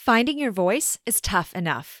Finding your voice is tough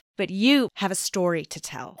enough, but you have a story to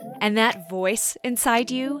tell. And that voice inside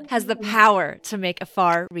you has the power to make a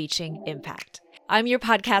far-reaching impact. I'm your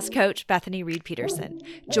podcast coach, Bethany Reed Peterson.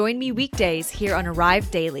 Join me weekdays here on Arrive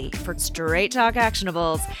Daily for straight talk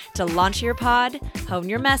actionables to launch your pod, hone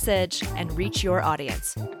your message, and reach your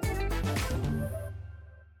audience.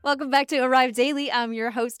 Welcome back to Arrive Daily. I'm your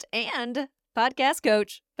host and podcast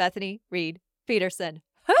coach, Bethany Reed Peterson.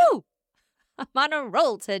 Whoo! I'm on a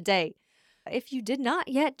roll today. If you did not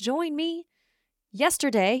yet join me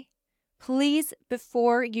yesterday, please,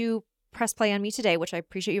 before you press play on me today, which I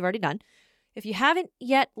appreciate you've already done, if you haven't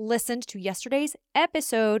yet listened to yesterday's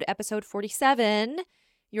episode 47,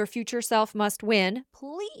 Your Future Self Must Win,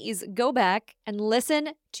 please go back and listen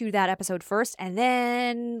to that episode first and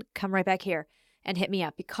then come right back here and hit me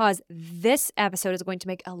up, because this episode is going to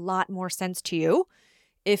make a lot more sense to you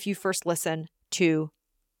if you first listen to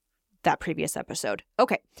that previous episode.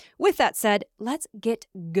 Okay, with that said, let's get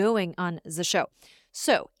going on the show.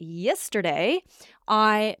 So yesterday,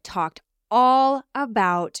 I talked all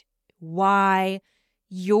about why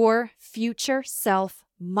your future self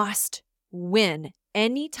must win.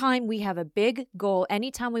 Anytime we have a big goal,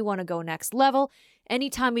 anytime we want to go next level,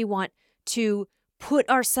 anytime we want to put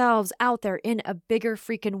ourselves out there in a bigger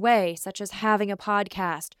freaking way, such as having a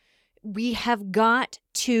podcast, we have got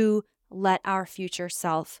to let our future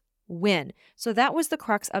self win. So that was the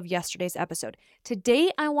crux of yesterday's episode. Today,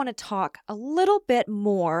 I want to talk a little bit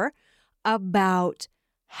more about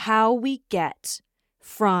how we get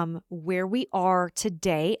from where we are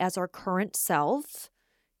today as our current self,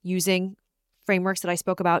 using frameworks that I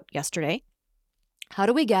spoke about yesterday. How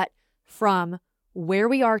do we get from where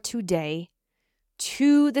we are today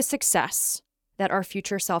to the success that our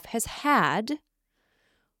future self has had,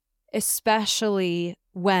 especially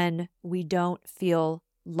when we don't feel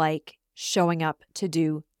like showing up to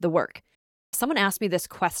do the work? Someone asked me this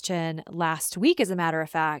question last week, as a matter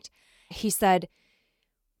of fact. He said,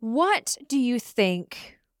 what do you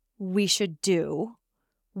think we should do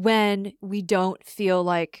when we don't feel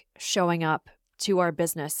like showing up to our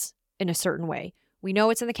business in a certain way? We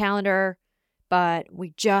know it's in the calendar, but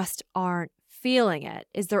we just aren't feeling it.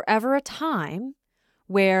 Is there ever a time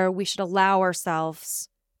where we should allow ourselves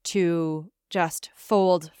to just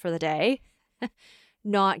fold for the day,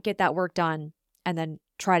 not get that work done, and then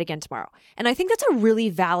try it again tomorrow? And I think that's a really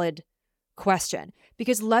valid question,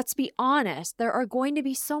 because let's be honest, there are going to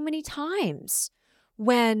be so many times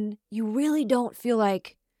when you really don't feel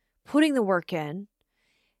like putting the work in.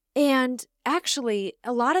 And actually,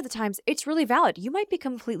 a lot of the times it's really valid. You might be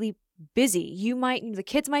completely busy. The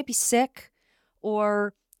kids might be sick,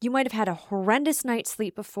 or you might have had a horrendous night's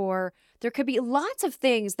sleep before. There could be lots of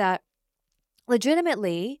things that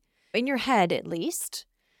legitimately, in your head at least,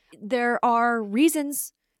 there are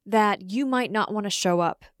reasons that you might not want to show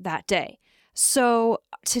up that day. So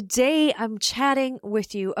today I'm chatting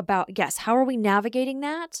with you about, yes, how are we navigating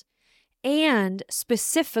that? And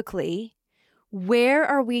specifically, where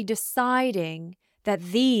are we deciding that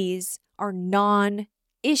these are non-issues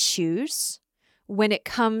when it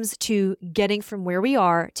comes to getting from where we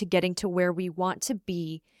are to getting to where we want to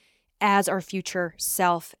be as our future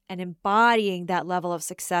self and embodying that level of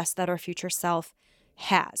success that our future self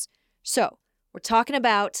has? So we're talking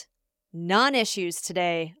about non-issues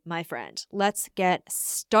today, my friend. Let's get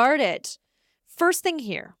started. First thing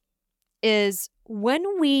here is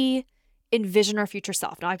when we envision our future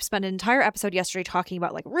self. Now, I've spent an entire episode yesterday talking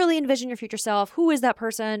about really envision your future self. Who is that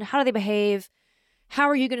person? How do they behave? How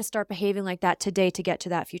are you going to start behaving like that today to get to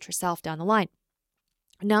that future self down the line?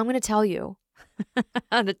 Now I'm going to tell you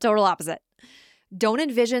the total opposite. Don't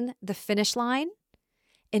envision the finish line.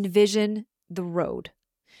 Envision the road.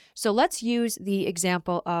 So let's use the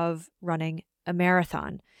example of running a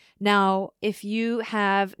marathon. Now, if you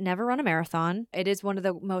have never run a marathon, it is one of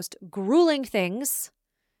the most grueling things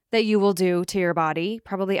that you will do to your body,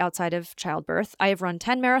 probably outside of childbirth. I have run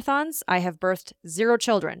 10 marathons. I have birthed 0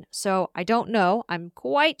 children. So I don't know. I'm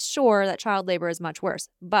quite sure that child labor is much worse.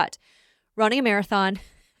 But running a marathon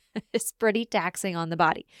is pretty taxing on the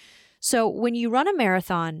body. So when you run a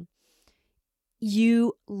marathon,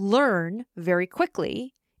 you learn very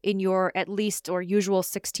quickly in your at least or usual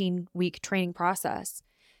 16-week training process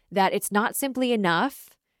that it's not simply enough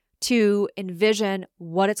to envision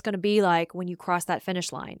what it's going to be like when you cross that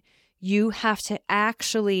finish line. You have to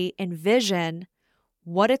actually envision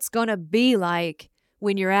what it's going to be like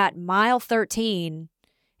when you're at mile 13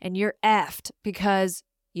 and you're effed because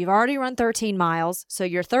you've already run 13 miles. So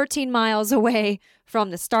you're 13 miles away from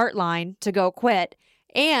the start line to go quit,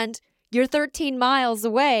 and you're 13 miles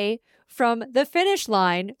away from the finish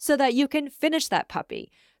line so that you can finish that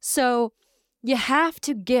puppy. So you have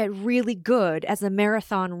to get really good as a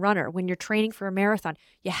marathon runner. When you're training for a marathon,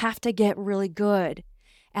 you have to get really good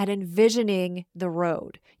at envisioning the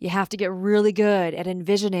road. You have to get really good at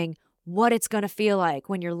envisioning what it's going to feel like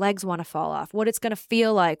when your legs want to fall off, what it's going to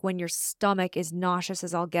feel like when your stomach is nauseous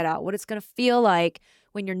as all get out, what it's going to feel like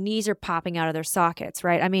when your knees are popping out of their sockets,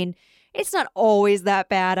 right? I mean, it's not always that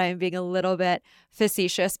bad. I am being a little bit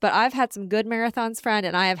facetious, but I've had some good marathons, friend,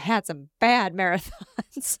 and I have had some bad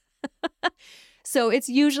marathons. So it's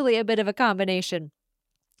usually a bit of a combination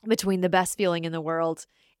between the best feeling in the world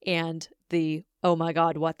and the, oh my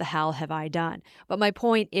God, what the hell have I done? But my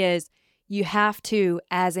point is, you have to,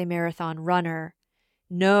 as a marathon runner,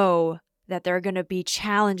 know that there are going to be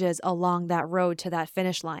challenges along that road to that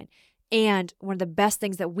finish line. And one of the best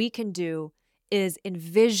things that we can do is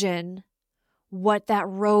envision what that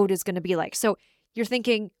road is going to be like. So you're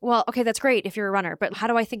thinking, well, okay, that's great if you're a runner, but how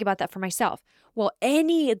do I think about that for myself? Well,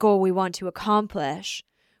 any goal we want to accomplish,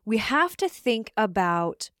 we have to think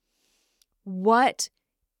about what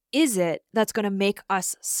is it that's going to make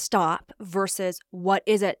us stop versus what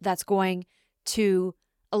is it that's going to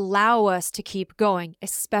allow us to keep going,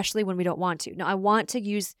 especially when we don't want to. Now, I want to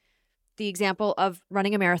use the example of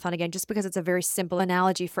running a marathon again, just because it's a very simple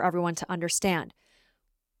analogy for everyone to understand.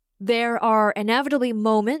 There are inevitably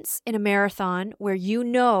moments in a marathon where you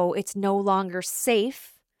know it's no longer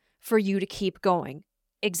safe for you to keep going.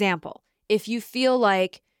 Example, if you feel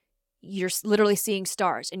like you're literally seeing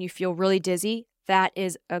stars and you feel really dizzy, that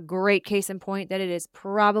is a great case in point that it is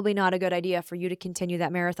probably not a good idea for you to continue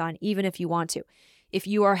that marathon, even if you want to. If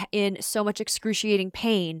you are in so much excruciating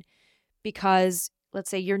pain because, let's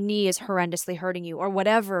say, your knee is horrendously hurting you or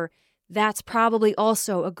whatever, that's probably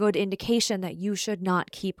also a good indication that you should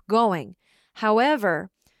not keep going. However,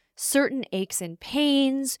 certain aches and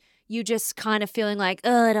pains, you just kind of feeling like,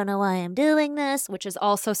 oh, I don't know why I'm doing this, which is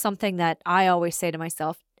also something that I always say to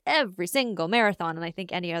myself every single marathon, and I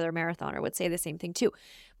think any other marathoner would say the same thing too.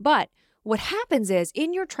 But what happens is,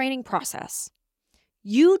 in your training process,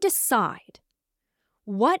 you decide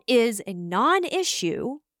what is a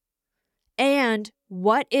non-issue and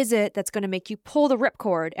what is it that's going to make you pull the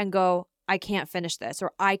ripcord and go, I can't finish this,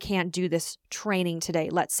 or I can't do this training today,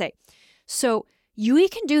 let's say. So we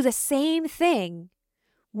can do the same thing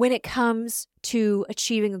when it comes to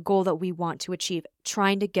achieving a goal that we want to achieve,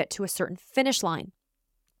 trying to get to a certain finish line.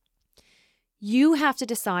 You have to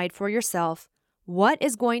decide for yourself what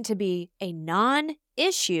is going to be a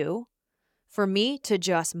non-issue for me to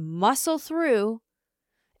just muscle through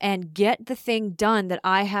and get the thing done that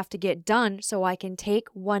I have to get done so I can take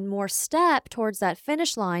one more step towards that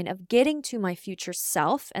finish line of getting to my future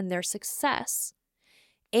self and their success.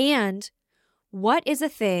 And what is a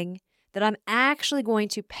thing that I'm actually going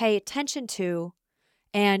to pay attention to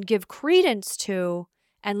and give credence to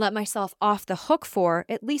and let myself off the hook for,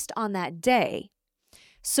 at least on that day.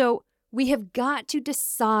 So we have got to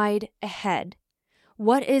decide ahead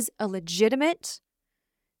what is a legitimate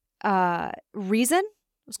reason.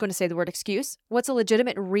 I was going to say the word excuse. What's a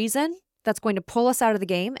legitimate reason that's going to pull us out of the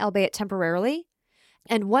game, albeit temporarily?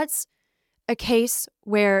 And what's a case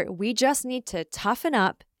where we just need to toughen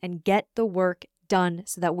up and get the work done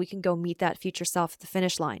so that we can go meet that future self at the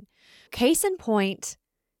finish line? Case in point,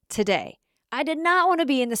 today. I did not want to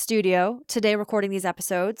be in the studio today recording these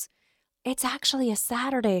episodes. It's actually a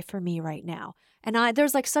Saturday for me right now. And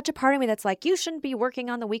there's like such a part of me that's like, you shouldn't be working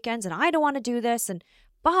on the weekends and I don't want to do this.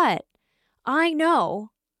 But I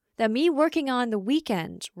know that me working on the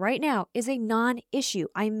weekend right now is a non-issue.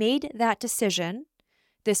 I made that decision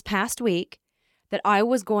this past week that I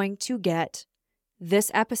was going to get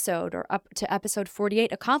this episode or up to episode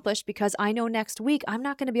 48 accomplished because I know next week I'm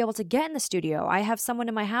not going to be able to get in the studio. I have someone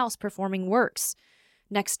in my house performing works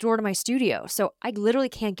next door to my studio. So I literally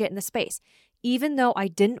can't get in the space. Even though I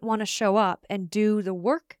didn't want to show up and do the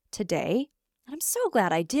work today, and I'm so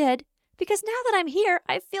glad I did because now that I'm here,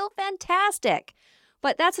 I feel fantastic.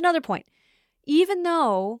 But that's another point. Even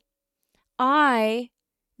though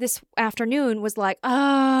this afternoon was like,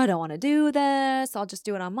 I don't want to do this. I'll just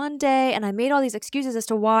do it on Monday. And I made all these excuses as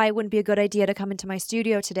to why it wouldn't be a good idea to come into my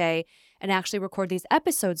studio today and actually record these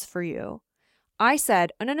episodes for you. I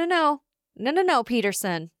said, oh, no,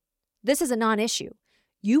 Peterson. This is a non-issue.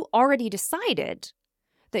 You already decided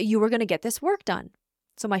that you were going to get this work done.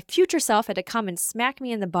 So my future self had to come and smack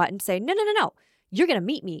me in the butt and say, no. You're going to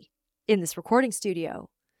meet me in this recording studio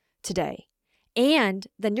today. And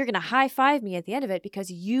then you're going to high-five me at the end of it because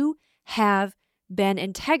you have been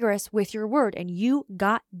integrous with your word and you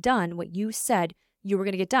got done what you said you were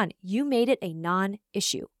going to get done. You made it a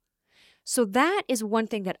non-issue. So that is one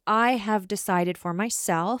thing that I have decided for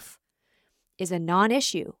myself is a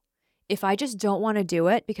non-issue. If I just don't want to do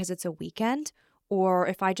it because it's a weekend, or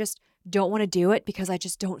if I just don't want to do it because I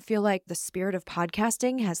just don't feel like the spirit of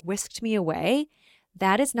podcasting has whisked me away,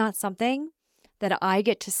 that is not something that I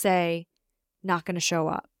get to say, not going to show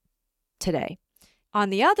up today. On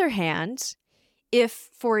the other hand, if,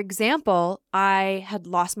 for example, I had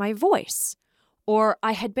lost my voice, or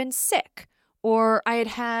I had been sick, or I had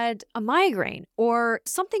had a migraine, or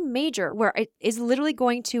something major where it is literally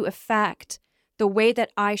going to affect the way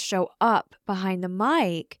that I show up behind the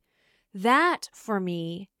mic, that for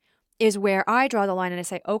me is where I draw the line and I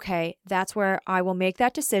say, okay, that's where I will make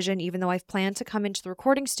that decision. Even though I've planned to come into the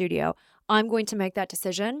recording studio, I'm going to make that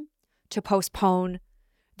decision to postpone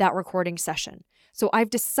that recording session. So I've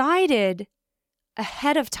decided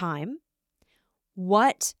ahead of time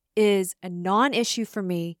what is a non-issue for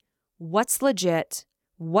me, what's legit,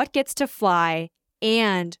 what gets to fly,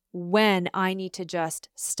 and when I need to just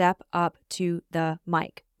step up to the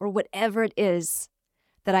mic or whatever it is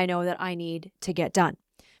that I know that I need to get done.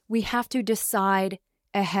 We have to decide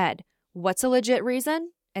ahead what's a legit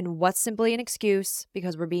reason and what's simply an excuse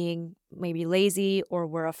because we're being maybe lazy or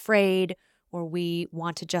we're afraid or we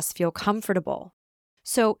want to just feel comfortable.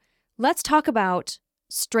 So let's talk about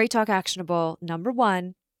Straight Talk Actionable number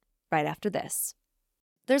 1 right after this.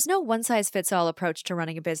 There's no one-size-fits-all approach to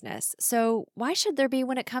running a business, so why should there be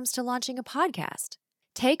when it comes to launching a podcast?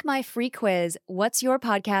 Take my free quiz, What's Your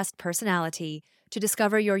Podcast Personality, to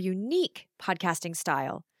discover your unique podcasting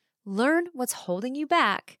style, learn what's holding you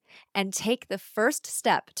back, and take the first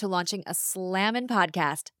step to launching a slammin'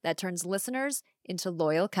 podcast that turns listeners into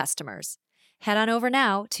loyal customers. Head on over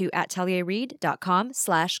now to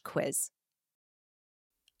atelierread.com/quiz.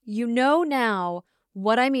 You know now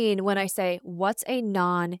what I mean when I say, what's a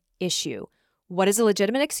non-issue? What is a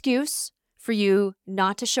legitimate excuse for you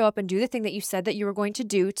not to show up and do the thing that you said that you were going to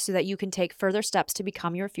do so that you can take further steps to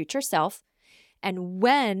become your future self? And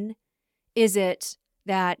when is it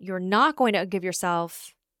that you're not going to give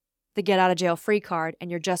yourself the get out of jail free card and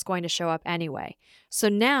you're just going to show up anyway? So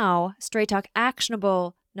now, Straight Talk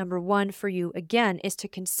Actionable number 1 for you again is to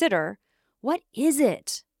consider, what is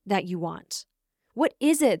it that you want? What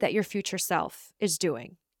is it that your future self is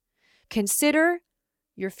doing? Consider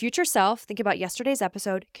your future self. Think about yesterday's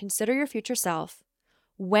episode. Consider your future self.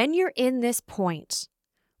 When you're in this point,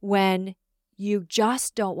 when you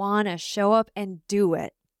just don't want to show up and do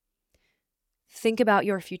it, think about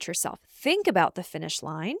your future self. Think about the finish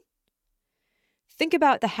line. Think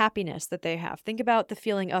about the happiness that they have. Think about the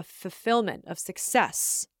feeling of fulfillment, of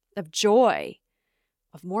success, of joy,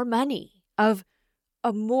 of more money, of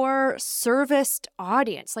a more serviced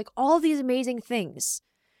audience, like all these amazing things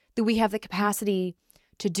that we have the capacity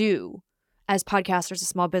to do as podcasters, as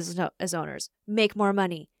small business owners, make more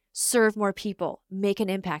money, serve more people, make an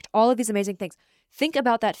impact, all of these amazing things. Think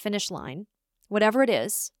about that finish line, whatever it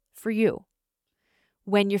is for you,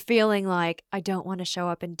 when you're feeling like, I don't want to show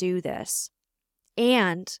up and do this.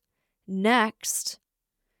 And next,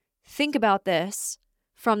 think about this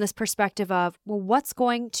from this perspective of, well, what's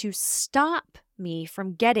going to stop me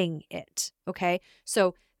from getting it? Okay.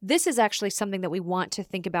 So this is actually something that we want to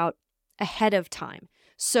think about ahead of time.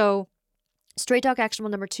 So Straight Talk Actionable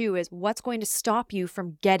number 2 is what's going to stop you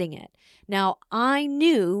from getting it. Now, I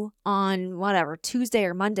knew on Tuesday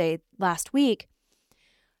or Monday last week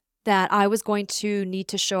that I was going to need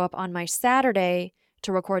to show up on my Saturday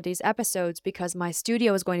to record these episodes because my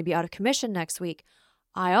studio is going to be out of commission next week.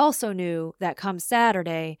 I also knew that come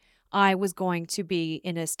Saturday, I was going to be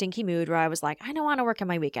in a stinky mood where I was like, I don't want to work on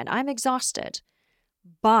my weekend. I'm exhausted.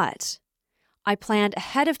 But I planned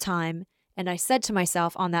ahead of time, and I said to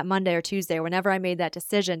myself on that Monday or Tuesday, or whenever I made that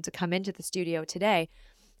decision to come into the studio today,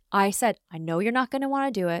 I said, I know you're not going to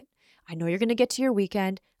want to do it. I know you're going to get to your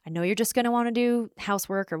weekend. I know you're just going to want to do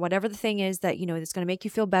housework or whatever the thing is that, that's going to make you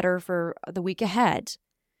feel better for the week ahead.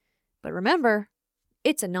 But remember,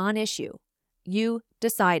 it's a non-issue. You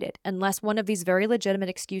decided, unless one of these very legitimate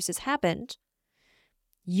excuses happened,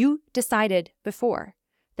 you decided before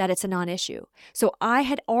that it's a non-issue. So I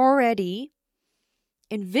had already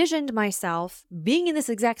envisioned myself being in this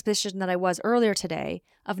exact position that I was earlier today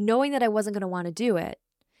of knowing that I wasn't going to want to do it.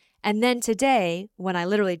 And then today, when I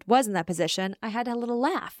literally was in that position, I had a little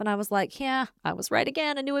laugh and I was like, yeah, I was right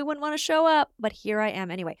again. I knew I wouldn't want to show up, but here I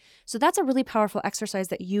am anyway. So that's a really powerful exercise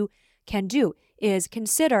that you can do, is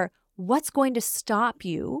consider what's going to stop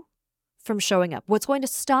you from showing up, what's going to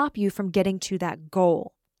stop you from getting to that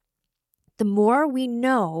goal. The more we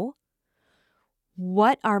know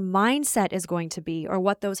what our mindset is going to be or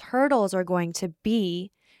what those hurdles are going to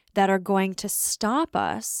be that are going to stop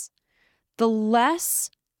us, the less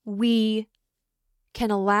we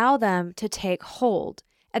can allow them to take hold.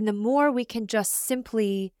 And the more we can just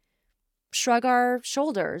simply shrug our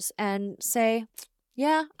shoulders and say,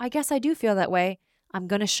 yeah, I guess I do feel that way. I'm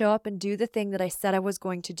going to show up and do the thing that I said I was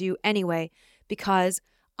going to do anyway, because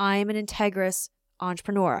I'm an integrous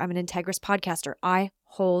entrepreneur. I'm an integrous podcaster. I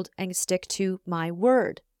hold and stick to my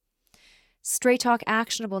word. Straight Talk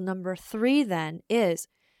Actionable number 3 then is,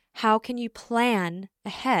 how can you plan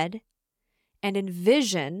ahead and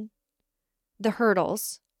envision the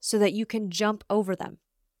hurdles so that you can jump over them?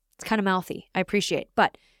 It's kind of mouthy, I appreciate,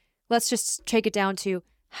 but let's just take it down to,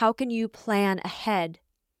 how can you plan ahead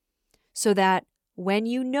so that when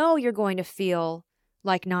you know you're going to feel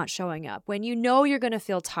like not showing up, when you know you're going to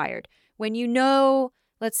feel tired, when you know,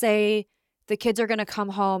 let's say the kids are going to come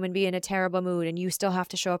home and be in a terrible mood and you still have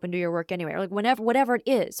to show up and do your work anyway, or like whatever it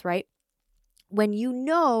is, right? When you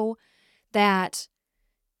know that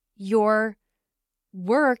your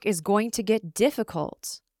work is going to get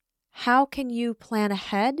difficult, how can you plan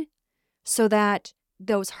ahead so that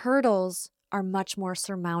those hurdles are much more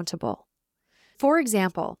surmountable? For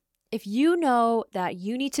example, if you know that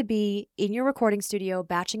you need to be in your recording studio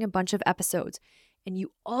batching a bunch of episodes, and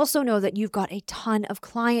you also know that you've got a ton of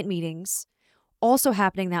client meetings also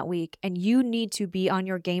happening that week, and you need to be on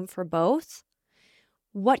your game for both,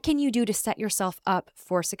 what can you do to set yourself up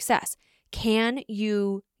for success? Can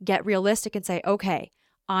you get realistic and say, okay,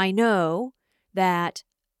 I know that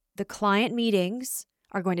the client meetings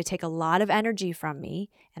are going to take a lot of energy from me,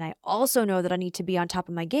 and I also know that I need to be on top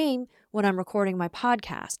of my game when I'm recording my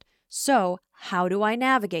podcast. So how do I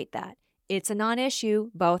navigate that? It's a non-issue.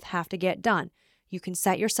 Both have to get done. You can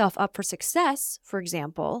set yourself up for success, for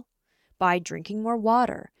example, by drinking more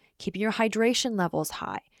water, keeping your hydration levels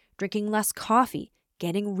high, drinking less coffee,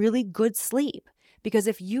 getting really good sleep. Because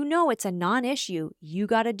if you know it's a non-issue, you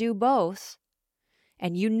got to do both,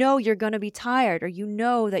 and you know you're going to be tired, or you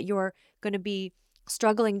know that you're going to be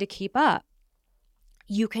struggling to keep up,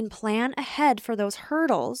 you can plan ahead for those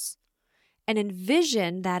hurdles and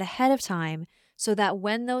envision that ahead of time, so that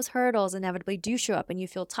when those hurdles inevitably do show up and you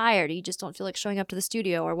feel tired, or you just don't feel like showing up to the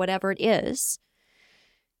studio or whatever it is,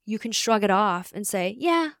 you can shrug it off and say,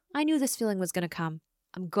 yeah, I knew this feeling was going to come.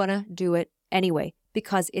 I'm going to do it anyway,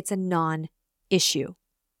 because it's a non-issue.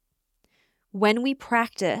 When we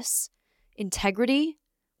practice integrity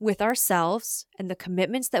with ourselves and the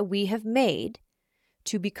commitments that we have made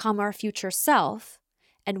to become our future self,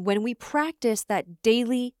 and when we practice that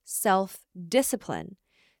daily self-discipline,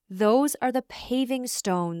 those are the paving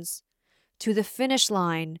stones to the finish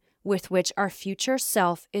line with which our future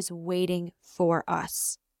self is waiting for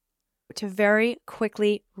us. To very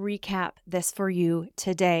quickly recap this for you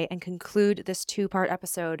today and conclude this 2-part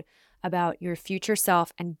episode about your future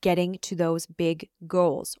self and getting to those big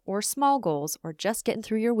goals or small goals, or just getting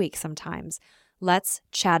through your week sometimes, let's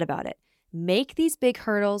chat about it. Make these big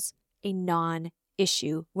hurdles a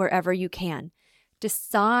non-issue wherever you can.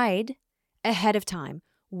 Decide ahead of time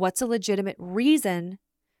what's a legitimate reason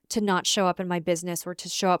to not show up in my business, or to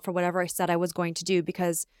show up for whatever I said I was going to do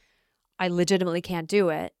because I legitimately can't do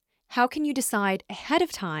it. How can you decide ahead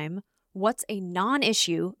of time what's a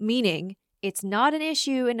non-issue, meaning it's not an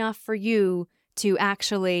issue enough for you to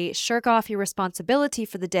actually shirk off your responsibility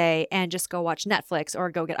for the day and just go watch Netflix or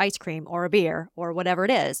go get ice cream or a beer or whatever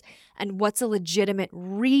it is? And what's a legitimate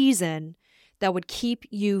reason that would keep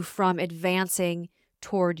you from advancing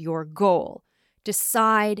toward your goal?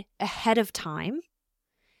 Decide ahead of time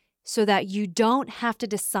so that you don't have to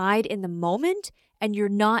decide in the moment, and you're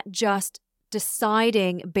not just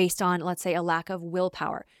deciding based on, let's say, a lack of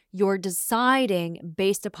willpower. You're deciding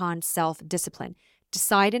based upon self-discipline.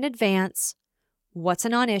 Decide in advance what's a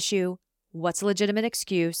non-issue, what's a legitimate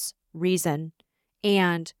excuse, reason,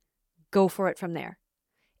 and go for it from there.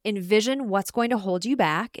 Envision what's going to hold you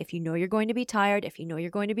back. If you know you're going to be tired, if you know you're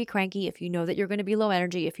going to be cranky, if you know that you're going to be low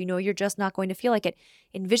energy, if you know you're just not going to feel like it,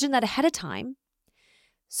 envision that ahead of time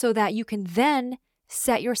so that you can then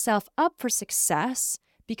set yourself up for success,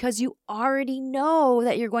 because you already know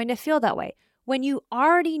that you're going to feel that way. When you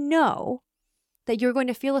already know that you're going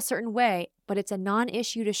to feel a certain way, but it's a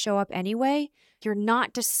non-issue to show up anyway, you're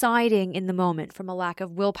not deciding in the moment from a lack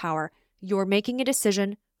of willpower. You're making a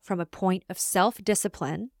decision from a point of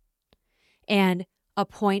self-discipline and a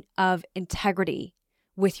point of integrity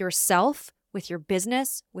with yourself, with your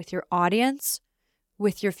business, with your audience,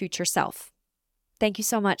 with your future self. Thank you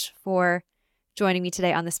so much for joining me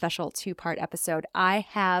today on this special 2-part episode. I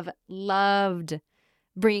have loved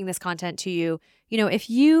bringing this content to you. You know, if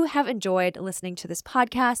you have enjoyed listening to this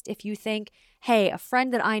podcast, if you think, hey, a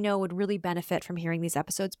friend that I know would really benefit from hearing these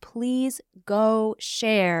episodes, please go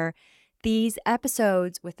share these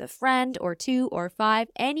episodes with a friend or 2 or 5,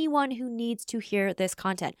 anyone who needs to hear this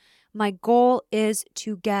content. My goal is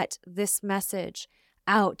to get this message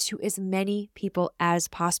out to as many people as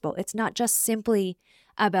possible. It's not just simply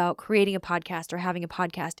about creating a podcast or having a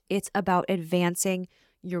podcast. It's about advancing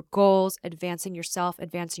your goals, advancing yourself,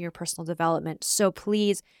 advancing your personal development. So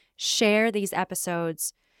please share these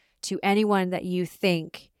episodes to anyone that you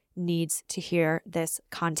think needs to hear this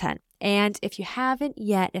content. And if you haven't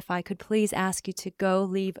yet, if I could please ask you to go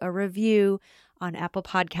leave a review on Apple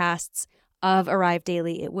Podcasts of Arrive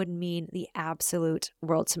Daily, it would mean the absolute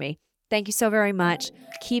world to me. Thank you so very much.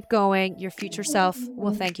 Keep going. Your future self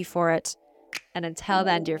will thank you for it. And until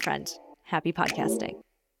then, dear friend, happy podcasting.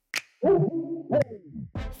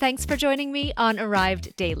 Thanks for joining me on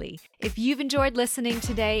Arrived Daily. If you've enjoyed listening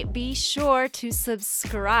today, be sure to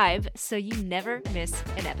subscribe so you never miss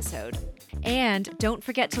an episode. And don't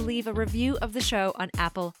forget to leave a review of the show on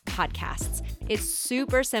Apple Podcasts. It's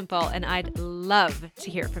super simple and I'd love to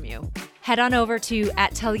hear from you. Head on over to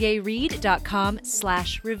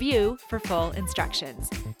atelierread.com/review for full instructions.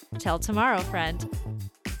 Till tomorrow, friend.